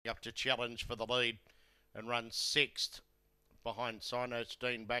up to challenge for the lead and runs 6th behind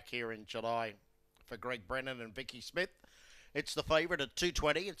Sinostine back here in July for Greg Brennan and Vicky Smith. It's the favourite at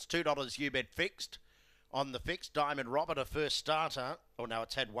 $2.20. It's $2 you bet fixed. On the fixed, Diamond Robert, a first starter. Oh, no,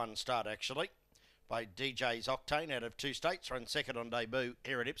 it's had one start, actually, by DJ's Octane out of 2 states. Run second on debut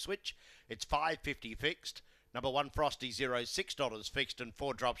here at Ipswich. It's $5.50 fixed. Number 1, Frosty Zero, $6 fixed. And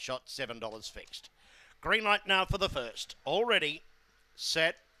 4 drop shot, $7 fixed. Green light now for the first. All ready,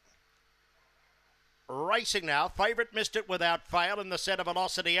 set, racing now. Favourite missed it without fail in the set of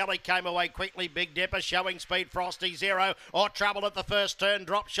Velocity Alley. Came away quickly. Big Dipper showing speed. Frosty Zero. Or trouble at the first turn.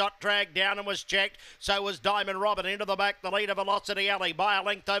 Drop shot dragged down and was checked. So was Diamond Robin into the back. The lead of Velocity Alley by a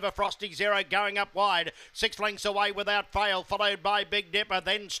length over Frosty Zero going up wide. 6 lengths away without fail. Followed by Big Dipper.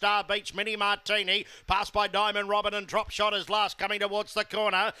 Then Star Beach Mini Martini. Passed by Diamond Robin and Drop Shot is last coming towards the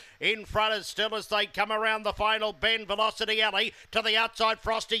corner. In front is still as they come around the final bend. Velocity Alley to the outside.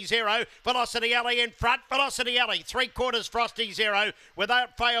 Frosty Zero. Velocity Alley in front. Velocity Alley, 3/4 Frosty Zero,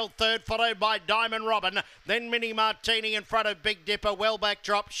 without fail third, followed by Diamond Robin, then Mini Martini in front of Big Dipper, well back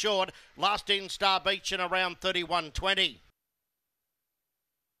drop short, last in Star Beach in around 31.20.